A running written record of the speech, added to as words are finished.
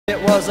It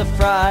was a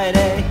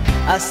Friday,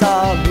 I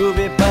saw a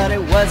movie but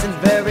it wasn't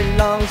very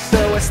long, so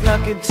I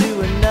snuck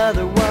into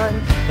another one.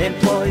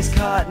 Employees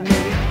caught me,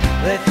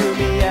 they threw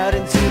me out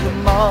into the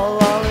mall.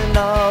 All in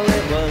all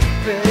it was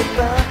pretty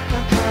fun,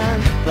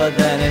 but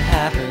then it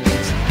happened.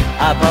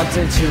 I bumped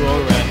into a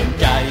random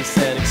guy, he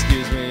said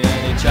excuse me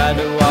and he tried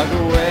to walk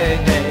away,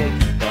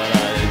 but I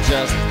had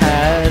just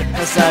had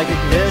a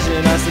psychic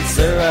vision. I said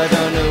sir, I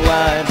don't know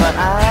why, but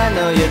I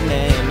know your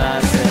name.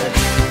 I said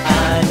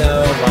I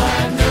know your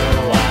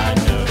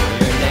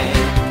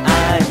name.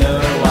 I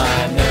know your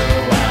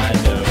name.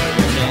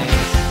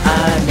 I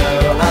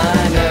know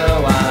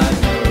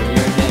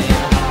your name.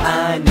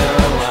 I know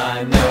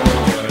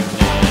your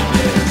name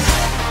is.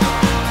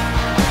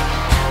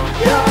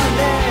 Your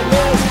name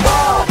is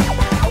Bob.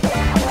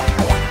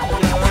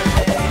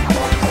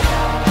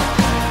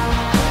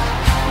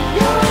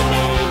 Your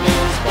name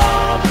is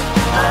Bob.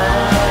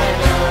 I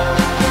know.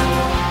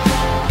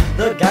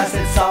 The guy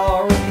said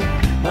sorry,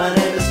 my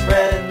name is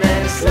Fred, and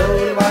then he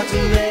slowly walked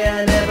away.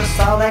 I never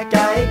saw that